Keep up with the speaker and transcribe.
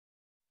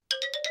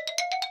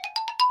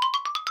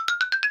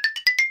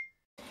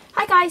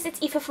Hi guys,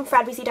 it's Aoife from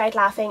Fred Weasley Died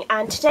Laughing,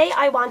 and today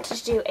I wanted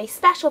to do a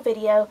special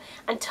video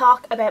and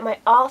talk about my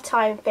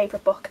all-time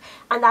favourite book,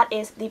 and that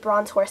is The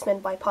Bronze Horseman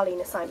by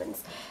Paullina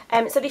Simons.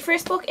 So the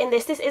first book in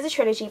this is a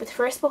trilogy, but the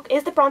first book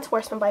is The Bronze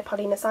Horseman by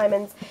Paullina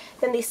Simons,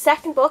 then the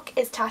second book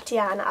is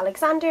Tatiana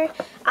Alexander,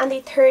 and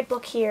the third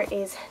book here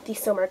is The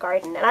Summer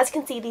Garden. And as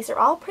you can see, these are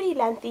all pretty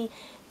lengthy,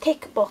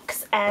 thick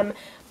books,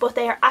 but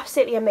they are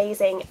absolutely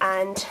amazing,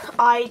 and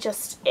I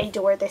just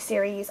adore this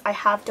series. I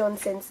have done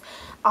since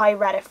I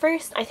read it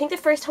first. I think the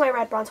first time I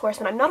read Bronze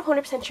Horseman, I'm not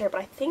 100% sure,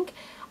 but I think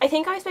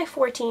I was about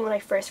 14 when I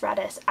first read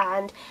it,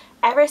 and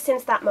ever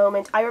since that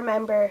moment I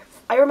remember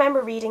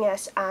reading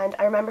it, and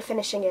I remember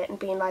finishing it and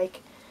being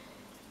like,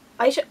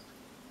 I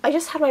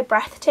just had my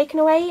breath taken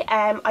away.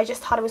 I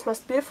just thought it was the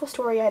most beautiful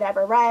story I'd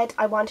ever read.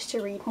 I wanted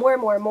to read more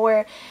and more and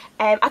more.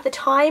 At the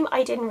time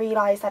I didn't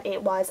realise that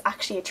it was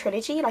actually a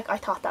trilogy. Like, I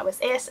thought that was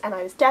it, and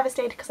I was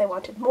devastated because I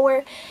wanted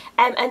more.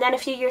 And then a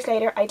few years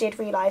later I did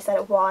realise that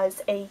it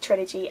was a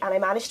trilogy, and I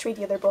managed to read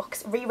the other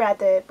books, reread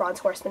The Bronze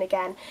Horseman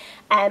again.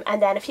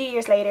 And then a few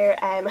years later,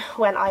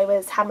 when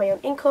I had my own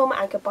income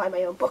and could buy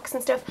my own books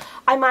and stuff,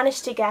 I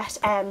managed to get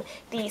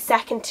the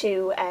second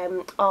two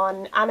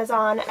on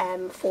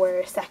Amazon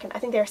for second. I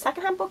think they were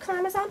secondhand books on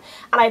Amazon,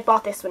 and I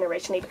bought this one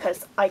originally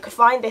because I could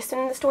find this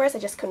one in the stores. I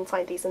just couldn't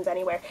find these ones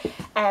anywhere,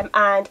 and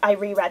I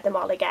reread them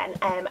all again,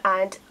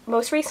 and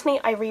most recently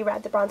I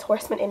reread The Bronze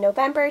Horseman in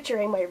November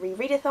during my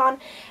rereadathon,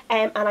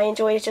 and I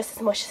enjoyed it just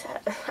as much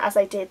as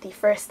I did the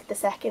first, the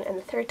second and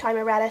the third time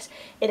I read it.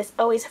 It is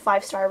always a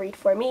 5-star read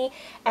for me,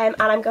 and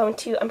I'm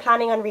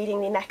planning on reading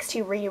the next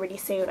two really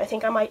soon. I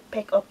think I might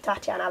pick up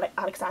Tatiana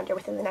Alexander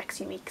within the next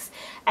few weeks,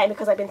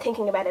 because I've been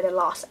thinking about it a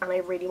lot and I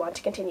really want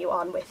to continue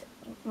on with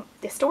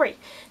this story.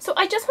 So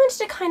I just wanted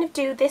to kind of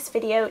do this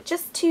video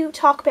just to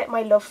talk about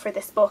my love for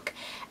this book.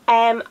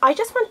 I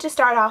just wanted to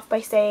start off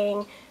by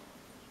saying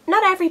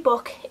not every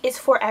book is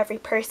for every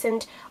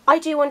person. I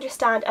do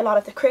understand a lot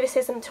of the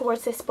criticism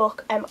towards this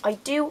book. I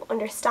do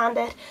understand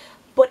it,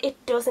 but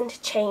it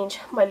doesn't change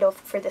my love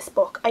for this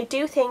book. I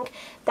do think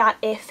that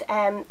if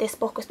this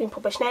book was being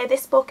published now,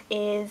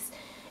 it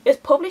was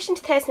published in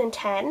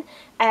 2010,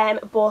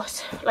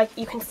 but like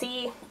you can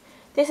see,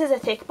 this is a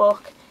thick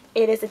book.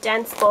 It is a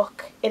dense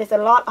book. It is a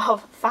lot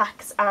of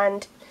facts,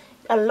 and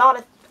a lot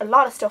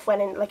of stuff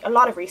went in, like a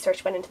lot of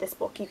research went into this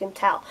book, you can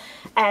tell.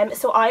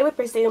 So I would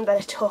presume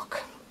that it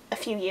took a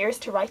few years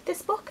to write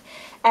this book.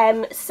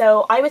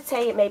 So I would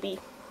say maybe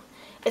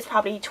it's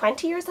probably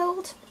 20 years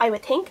old, I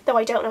would think, though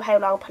I don't know how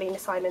long Paullina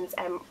Simons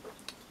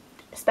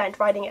spent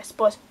writing it,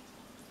 but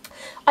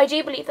I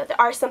do believe that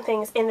there are some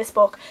things in this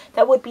book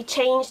that would be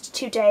changed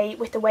today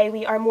with the way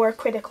we are more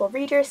critical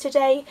readers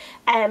today,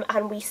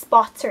 and we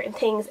spot certain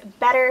things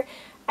better,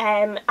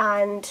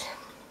 and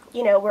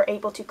you know, we're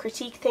able to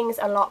critique things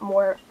a lot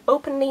more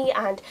openly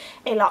and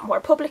a lot more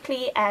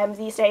publicly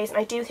these days. And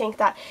I do think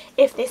that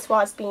if this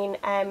was being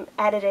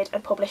edited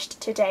and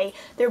published today,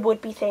 there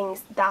would be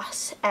things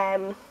that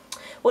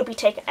would be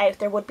taken out,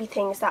 there would be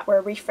things that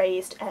were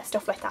rephrased,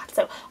 stuff like that.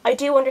 So I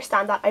do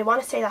understand that. I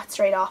want to say that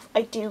straight off.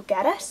 I do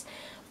get it,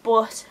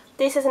 but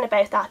this isn't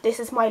about that. This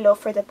is my love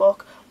for the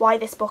book, why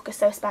this book is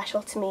so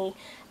special to me,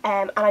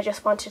 and I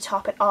just want to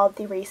top it all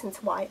the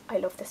reasons why I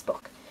love this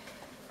book.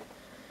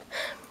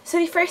 So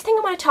the first thing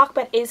I want to talk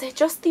about is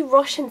just the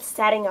Russian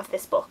setting of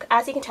this book.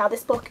 As you can tell,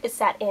 this book is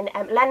set in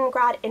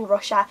Leningrad in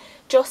Russia,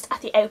 just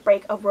at the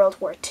outbreak of World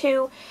War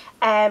II.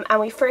 And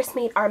we first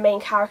meet our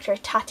main character,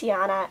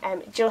 Tatiana,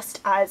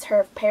 just as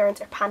her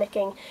parents are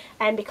panicking,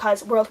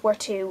 because World War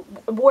II,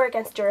 war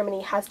against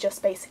Germany, has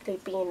just basically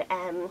been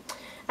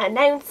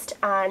announced,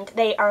 and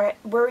they are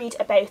worried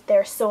about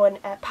their son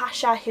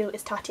Pasha, who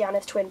is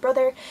Tatiana's twin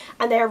brother,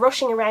 and they are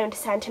rushing around to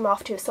send him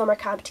off to a summer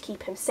camp to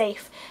keep him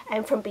safe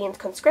from being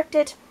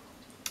conscripted.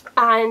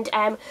 And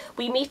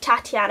we meet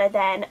Tatiana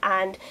then,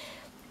 and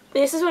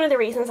this is one of the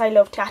reasons I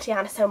love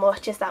Tatiana so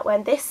much, is that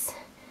when this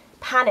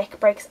panic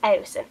breaks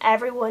out and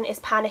everyone is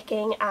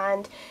panicking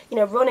and, you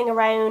know, running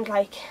around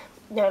like,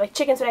 you know, like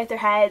chickens without their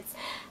heads,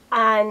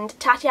 and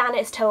Tatiana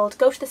is told,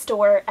 go to the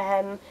store,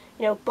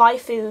 you know, buy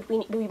food,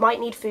 we might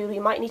need food, we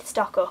might need to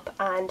stock up,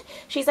 and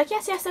she's like,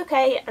 yes,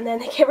 okay, and then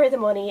they give her the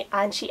money,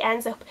 and she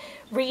ends up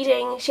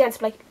reading, she ends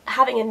up like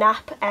having a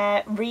nap,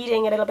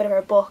 reading a little bit of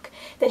her book.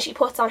 Then she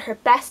puts on her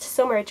best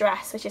summer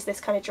dress, which is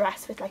this kind of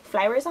dress with like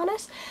flowers on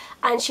it,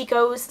 and she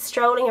goes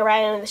strolling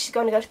around. She's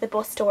going to go to the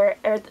bus store,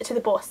 or to the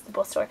bus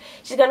store.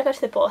 She's going to go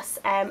to the bus,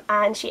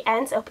 and she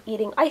ends up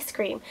eating ice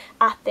cream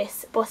at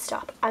this bus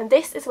stop, and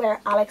this is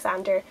where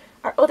Alexander,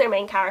 our other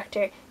main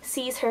character,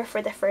 sees her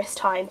for the first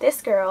time.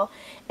 This girl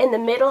in the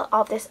middle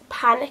of this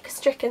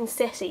panic-stricken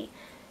city,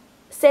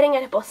 sitting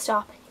at a bus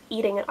stop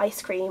eating an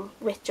ice cream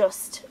with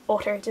just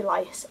utter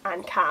delight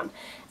and calm.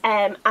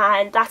 And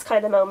that's kind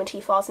of the moment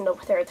he falls in love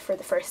with her for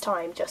the first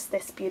time. Just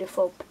this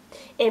beautiful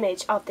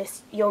image of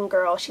this young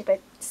girl. She's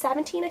about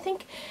 17, I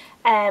think.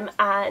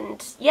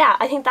 And yeah,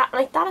 I think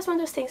that is one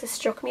of those things that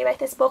struck me about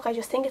this book. I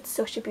just think it's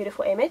such a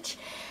beautiful image.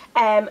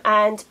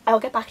 And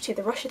I'll get back to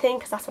the Russia thing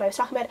because that's what I was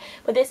talking about.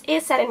 But this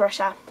is set in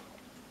Russia.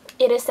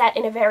 It is set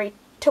in a very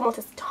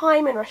tumultuous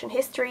time in Russian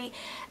history.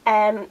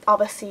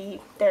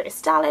 Obviously there is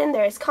Stalin,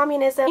 there is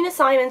communism. Paullina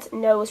Simons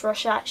knows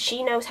Russia.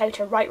 She knows how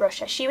to write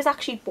Russia. She was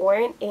actually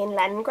born in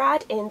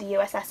Leningrad in the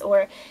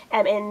USSR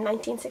in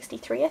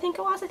 1963, I think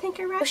it was, I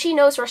read. So she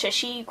knows Russia.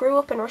 She grew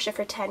up in Russia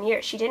for 10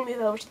 years. She didn't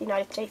move over to the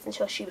United States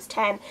until she was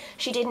 10.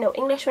 She didn't know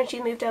English when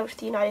she moved over to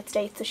the United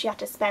States, so she had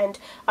to spend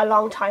a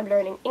long time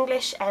learning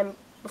English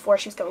before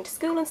she was going to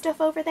school and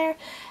stuff over there.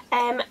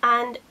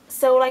 And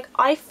so like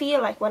I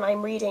feel like when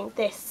I'm reading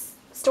this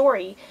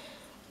story,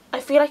 I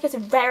feel like it's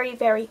very,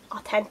 very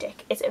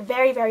authentic. It's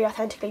very, very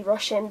authentically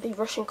Russian. The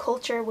Russian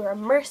culture, we're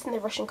immersed in the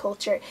Russian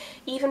culture,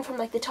 even from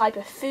like the type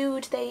of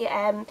food they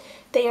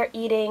are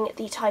eating,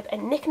 the type of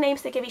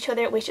nicknames they give each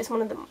other, which is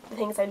one of the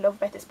things I love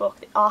about this book.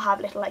 They all have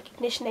little like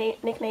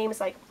nicknames,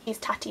 like she's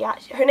Tatiana,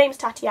 her name's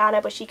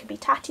Tatiana, but she could be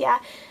Tatia,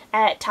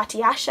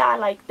 Tatiasha,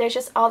 like there's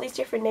just all these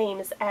different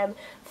names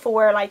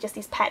for like just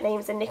these pet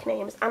names and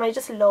nicknames, and I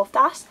just love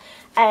that.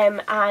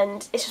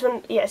 And it's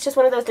just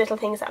one of those little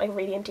things that like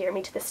really endear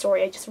me to this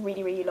story. I just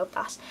really, really love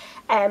that.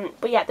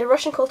 But yeah, the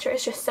Russian culture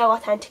is just so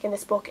authentic in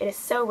this book. It is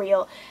so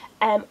real.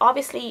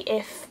 Obviously,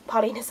 if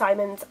Paullina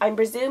Simons, I'm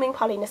presuming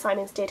Paullina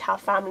Simons did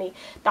have family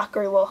that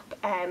grew up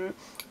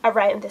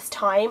around this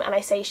time, and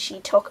I say she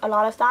took a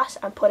lot of that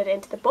and put it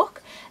into the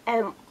book,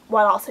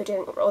 while also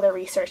doing other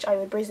research, I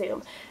would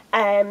presume.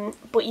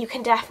 But you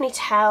can definitely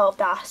tell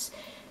that,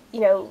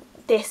 you know,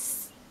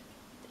 this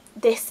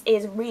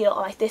is real.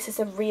 Like, this is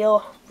a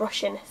real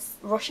Russian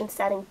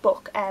setting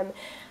book.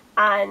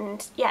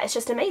 And yeah, it's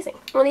just amazing.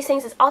 One of these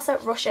things is also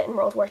Russia in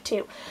World War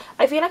II.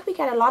 I feel like we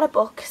get a lot of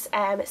books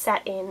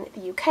set in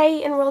the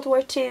UK in World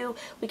War II.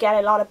 We get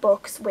a lot of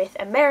books with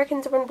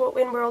Americans in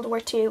World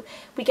War II.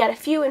 We get a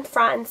few in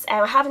France.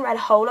 I haven't read a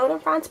whole load in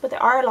France, but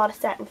there are a lot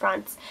set in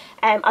France.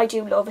 I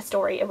do love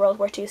a World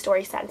War II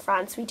story set in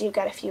France. We do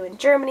get a few in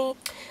Germany,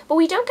 but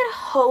we don't get a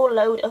whole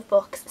load of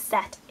books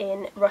set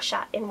in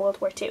Russia in World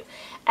War II.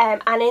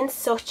 And in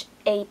such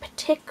a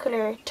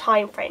particular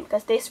time frame,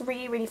 because this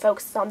really, really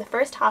focuses on the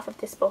first half of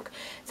this book,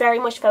 very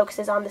much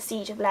focuses on the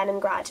siege of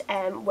Leningrad,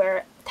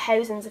 where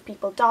thousands of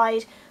people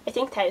died. I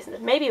think thousands,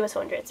 maybe it was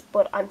hundreds,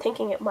 but I'm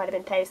thinking it might have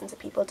been thousands of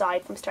people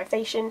died from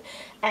starvation,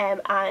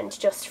 and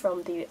just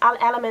from the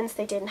elements.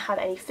 They didn't have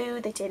any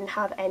food, they didn't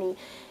have any,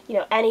 you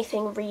know,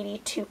 anything really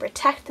to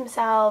protect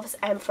themselves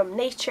from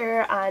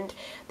nature, and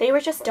they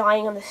were just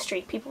dying on the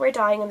street. People were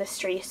dying on the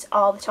street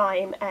all the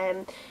time.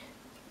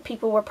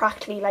 People were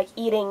practically like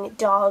eating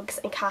dogs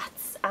and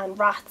cats and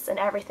rats and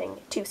everything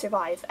to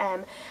survive.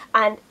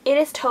 And it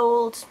is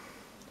told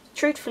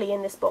truthfully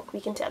in this book.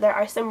 We can tell there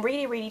are some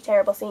really, really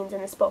terrible scenes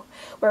in this book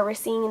where we're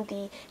seeing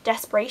the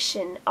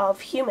desperation of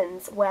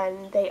humans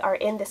when they are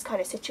in this kind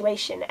of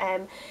situation.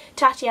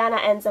 Tatiana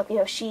ends up, you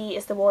know, she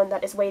is the one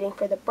that is waiting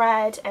for the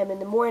bread. In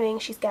the morning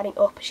she's getting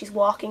up, she's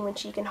walking when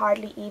she can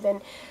hardly even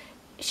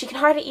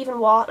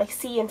walk, like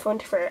see in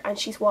front of her, and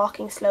she's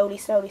walking slowly.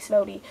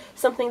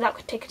 Something that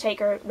could take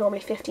her normally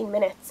 15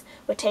 minutes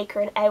would take her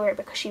an hour,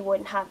 because she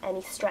wouldn't have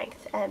any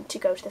strength to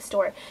go to the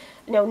store.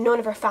 You know, none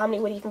of her family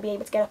would even be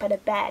able to get up out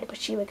of bed, but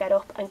she would get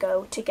up and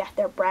go to get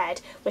their bread,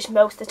 which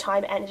most of the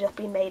time ended up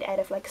being made out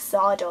of like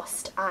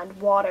sawdust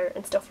and water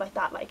and stuff like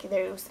that. Like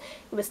it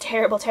was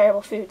terrible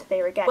food that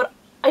they were getting. But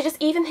I just,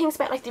 even things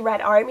about like the Red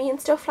Army and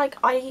stuff, like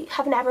I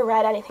have never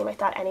read anything like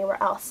that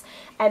anywhere else,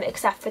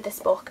 except for this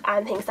book,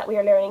 and things that we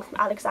are learning from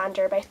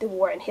Alexander about the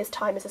war and his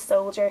time as a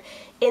soldier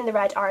in the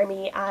Red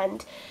Army.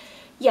 And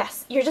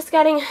yes, you're just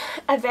getting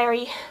a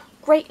very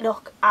great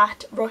look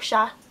at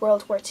Russia,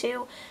 World War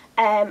II,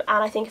 and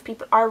I think if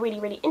people are really,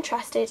 really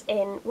interested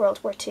in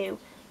World War II,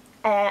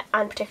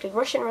 and particularly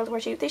Russian World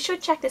War II, they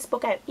should check this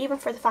book out, even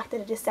for the fact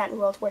that it is set in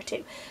World War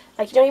II.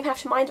 Like, you don't even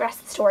have to mind the rest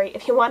of the story.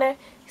 If you want to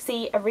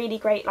see a really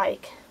great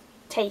like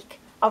take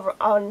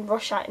on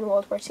Russia in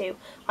World War II,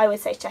 I would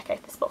say check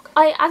out this book.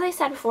 As I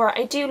said before,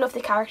 I do love the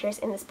characters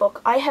in this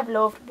book. I have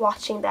loved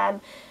watching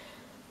them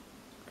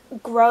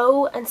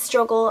grow and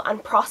struggle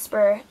and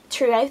prosper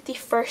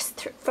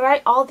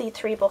throughout all the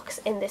three books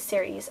in this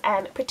series.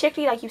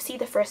 Particularly, like, you see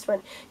the first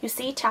one, you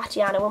see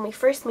Tatiana. When we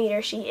first meet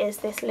her, she is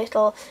this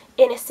little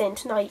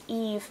innocent,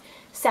 naive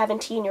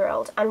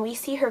 17-year-old, and we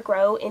see her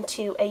grow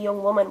into a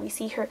young woman. We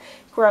see her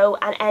grow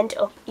and end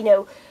up, you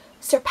know,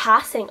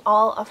 surpassing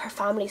all of her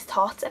family's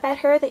thoughts about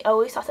her. They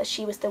always thought that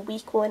she was the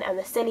weak one and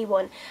the silly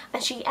one,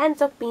 and she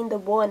ends up being the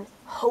one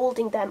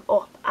holding them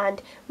up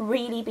and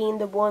really being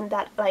the one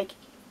that like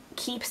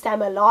keeps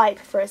them alive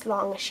for as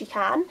long as she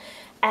can.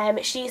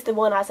 She's the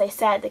one, as I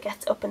said, that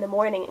gets up in the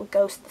morning and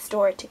goes to the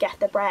store to get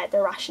the bread,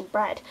 the rationed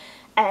bread,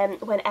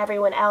 when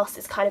everyone else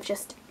is kind of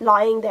just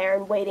lying there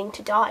and waiting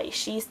to die.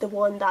 She's the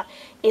one that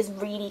is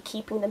really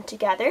keeping them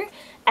together.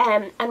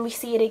 And we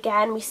see it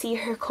again. We see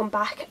her come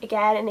back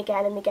again and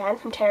again and again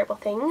from terrible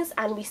things,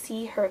 and we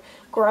see her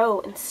grow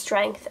in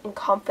strength and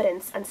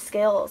confidence and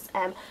skills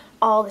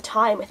all the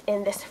time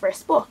within this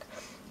first book.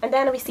 And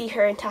then we see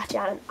her and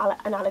Tatiana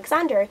and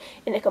Alexander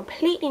in a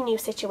completely new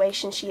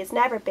situation she has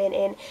never been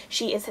in.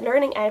 She is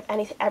learning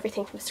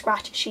everything from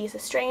scratch. She is a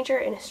stranger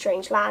in a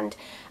strange land,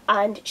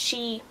 and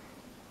she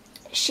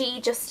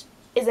just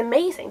is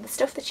amazing. The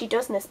stuff that she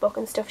does in this book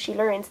and the stuff she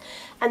learns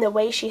and the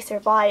way she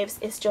survives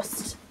is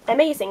just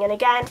amazing. And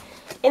again,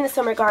 in the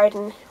summer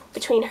garden,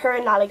 between her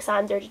and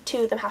Alexander, the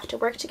two of them have to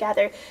work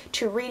together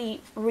to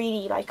really,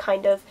 really like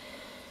kind of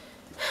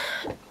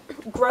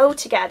grow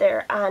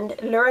together and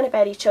learn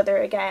about each other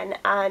again,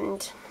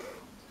 and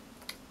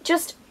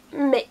just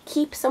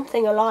keep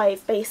something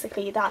alive,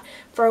 basically, that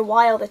for a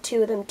while the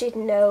two of them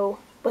didn't know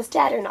was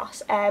dead or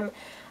not.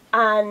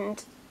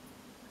 And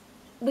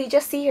we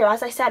just see her,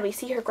 as I said, we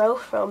see her grow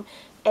from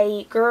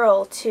a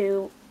girl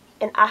to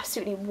an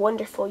absolutely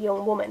wonderful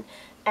young woman,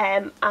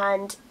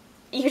 and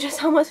you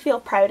just almost feel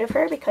proud of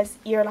her because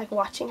you're like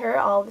watching her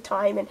all the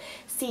time and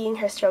seeing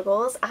her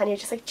struggles, and you're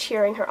just like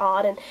cheering her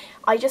on. And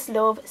I just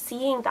love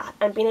seeing that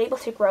and being able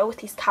to grow with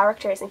these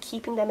characters and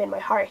keeping them in my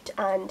heart,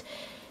 and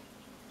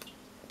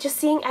just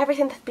seeing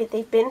everything that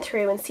they've been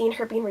through and seeing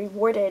her being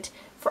rewarded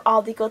for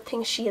all the good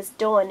things she has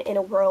done in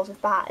a world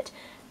of bad.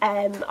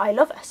 I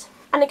love it.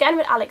 And again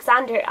with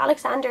Alexander,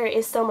 Alexander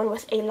is someone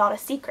with a lot of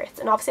secrets,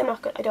 and obviously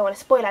I don't want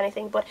to spoil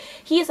anything, but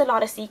he has a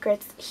lot of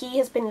secrets. He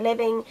has been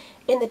living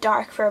in the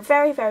dark for a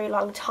very, very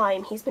long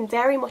time. He's been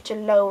very much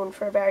alone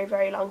for a very,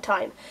 very long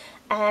time.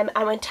 And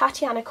when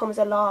Tatiana comes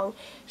along,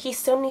 he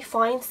suddenly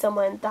finds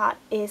someone that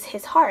is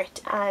his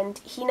heart, and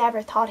he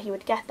never thought he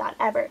would get that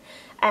ever.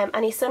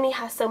 And he suddenly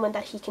has someone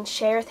that he can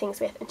share things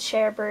with and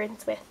share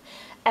burdens with.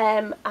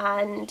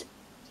 And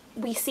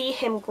we see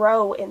him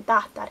grow in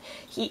that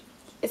he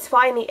is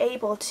finally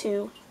able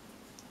to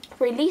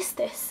release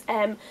this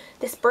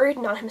this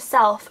burden on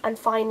himself and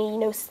finally, you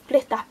know,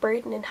 split that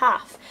burden in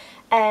half.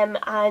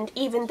 And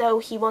even though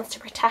he wants to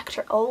protect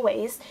her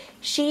always,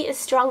 she is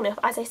strong enough.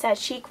 As I said,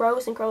 she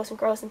grows and grows and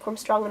grows and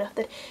becomes strong enough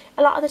that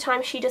a lot of the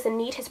time she doesn't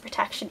need his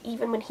protection,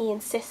 even when he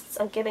insists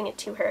on giving it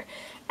to her.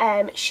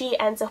 She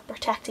ends up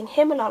protecting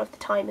him a lot of the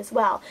time as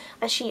well,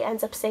 and she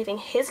ends up saving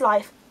his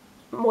life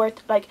more,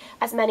 like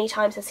as many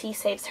times as he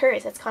saves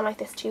hers. It's kind of like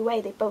this two-way.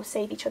 They both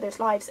save each other's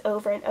lives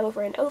over and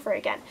over and over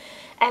again,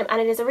 and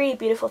it is a really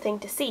beautiful thing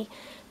to see.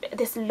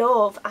 This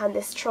love and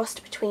this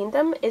trust between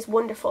them is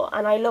wonderful,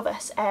 and I love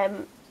it.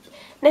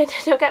 Now,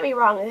 don't get me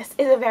wrong, this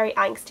is a very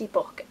angsty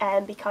book,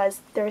 because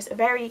there's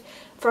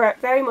for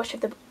very much of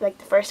the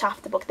first half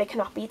of the book, they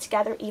cannot be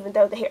together, even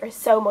though they are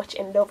so much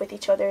in love with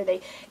each other.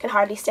 They can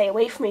hardly stay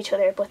away from each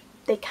other, but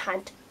they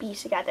can't be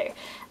together.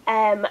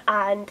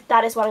 And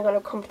that is what I'm going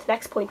to come to the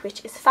next point,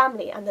 which is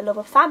family and the love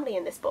of family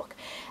in this book.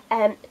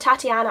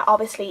 Tatiana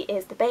obviously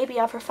is the baby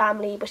of her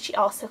family, but she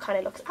also kind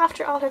of looks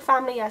after all her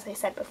family, as I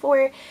said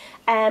before.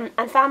 And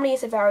family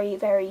is a very,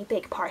 very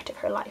big part of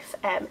her life.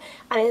 And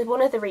it is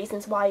one of the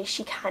reasons why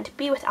she can't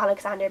be with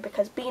Alexander,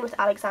 because being with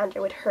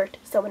Alexander would hurt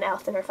someone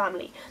else in her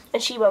family,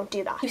 and she won't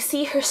do that. You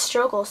see her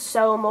struggle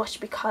so much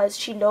because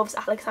she loves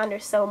Alexander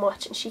so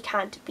much and she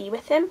can't be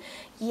with him,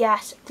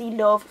 yet the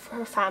love for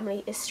her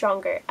family is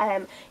stronger,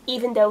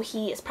 even though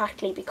he is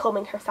practically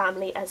becoming her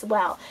family as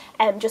well,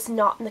 just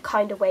not in the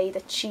kind of way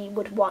that she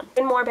would want.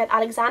 And more about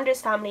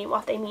Alexander's family and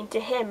what they mean to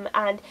him,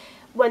 and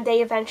when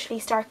they eventually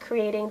start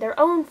creating their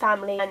own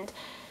family. And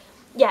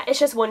yeah, it's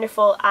just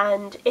wonderful,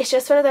 and it's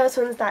just one of those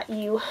ones that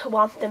you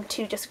want them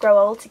to just grow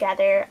old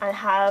together and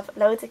have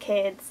loads of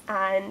kids.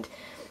 And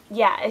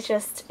yeah, it's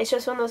just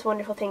one of those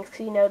wonderful things,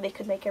 because you know they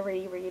could make a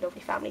really, really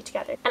lovely family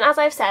together. And as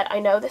I've said, I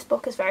know this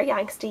book is very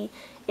angsty.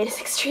 It is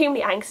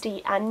extremely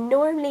angsty, and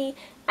normally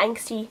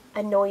angsty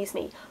annoys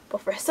me, but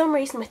for some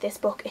reason with this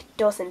book it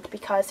doesn't,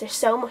 because there's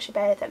so much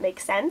about it that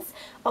makes sense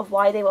of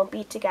why they won't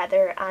be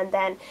together, and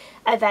then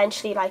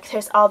eventually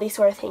there's all these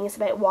sort of things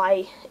about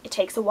why it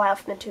takes a while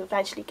for them to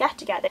eventually get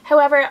together.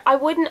 However, I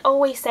wouldn't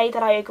always say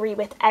that I agree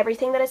with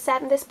everything that is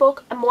said in this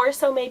book, and more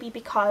so maybe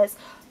because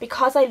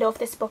I love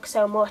this book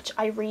so much,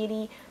 I've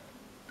really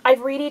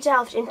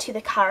delved into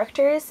the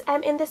characters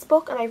in this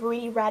book, and I've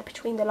really read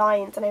between the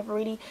lines, and I've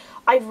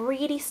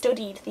really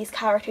studied these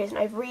characters, and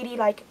I've really,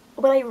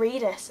 when I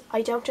read it,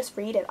 I don't just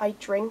read it, I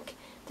drink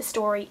the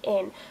story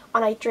in,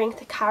 and I drink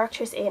the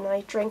characters in, and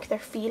I drink their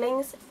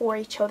feelings for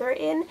each other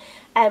in,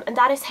 and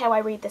that is how I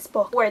read this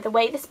book. Where the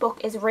way this book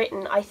is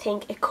written, I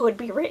think it could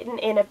be written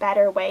in a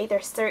better way.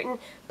 There's certain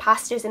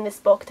passages in this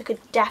book that could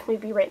definitely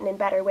be written in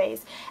better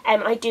ways,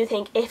 and I do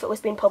think if it was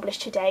being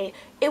published today,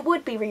 it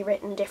would be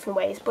rewritten in different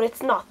ways, but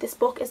it's not. This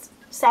book is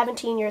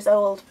 17 years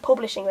old,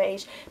 publishing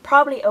age,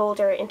 probably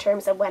older in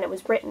terms of when it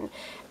was written,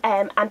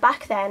 and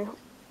back then,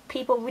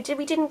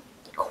 we didn't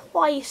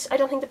quite, I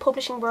don't think the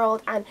publishing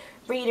world and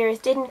readers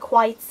didn't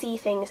quite see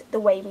things the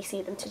way we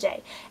see them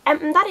today,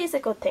 and that is a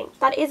good thing.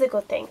 That is a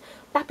good thing.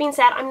 That being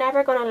said, I'm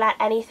never going to let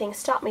anything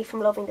stop me from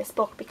loving this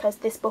book, because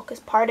this book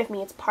is part of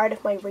me. It's part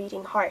of my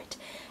reading heart,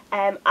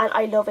 and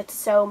I love it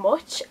so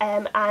much,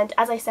 and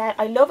as I said,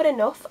 I love it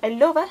enough. I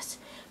love it,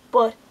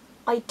 but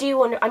I'm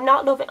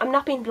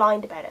not being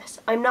blind about it.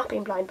 I'm not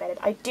being blind about it.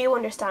 I do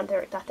understand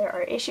that there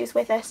are issues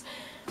with it,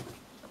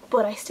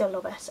 but I still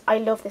love it. I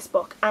love this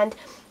book, and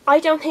I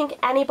don't think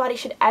anybody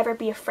should ever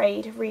be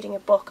afraid of reading a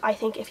book. I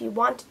think if you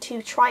want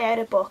to try out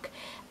a book,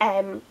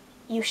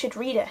 you should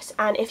read it,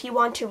 and if you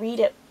want to read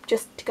it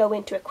just to go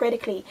into it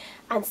critically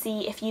and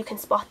see if you can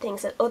spot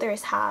things that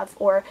others have,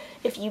 or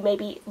if you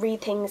maybe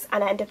read things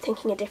and end up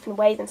thinking a different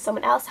way than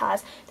someone else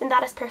has, then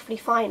that is perfectly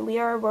fine. We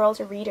are a world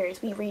of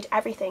readers. We read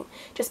everything.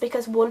 Just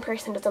because one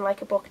person doesn't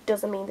like a book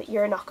doesn't mean that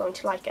you're not going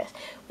to like it.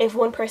 If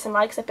one person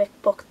likes a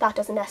book, that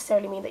doesn't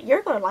necessarily mean that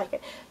you're going to like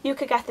it. You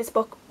could get this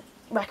book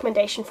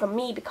recommendation from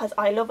me because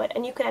I love it,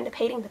 and you could end up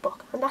hating the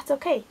book, and that's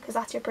okay, because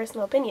that's your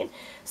personal opinion.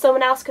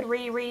 Someone else could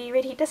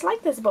really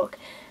dislike this book,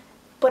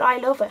 but I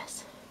love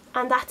it,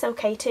 and that's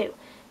okay too.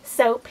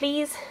 So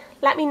please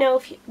let me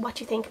know what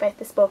you think about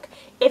this book,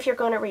 if you're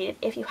going to read it,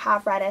 if you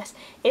have read it,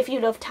 if you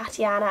love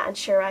Tatiana and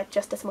Shura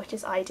just as much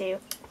as I do.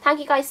 Thank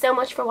you guys so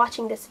much for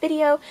watching this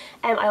video,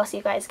 and I will see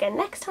you guys again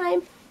next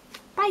time.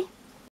 Bye!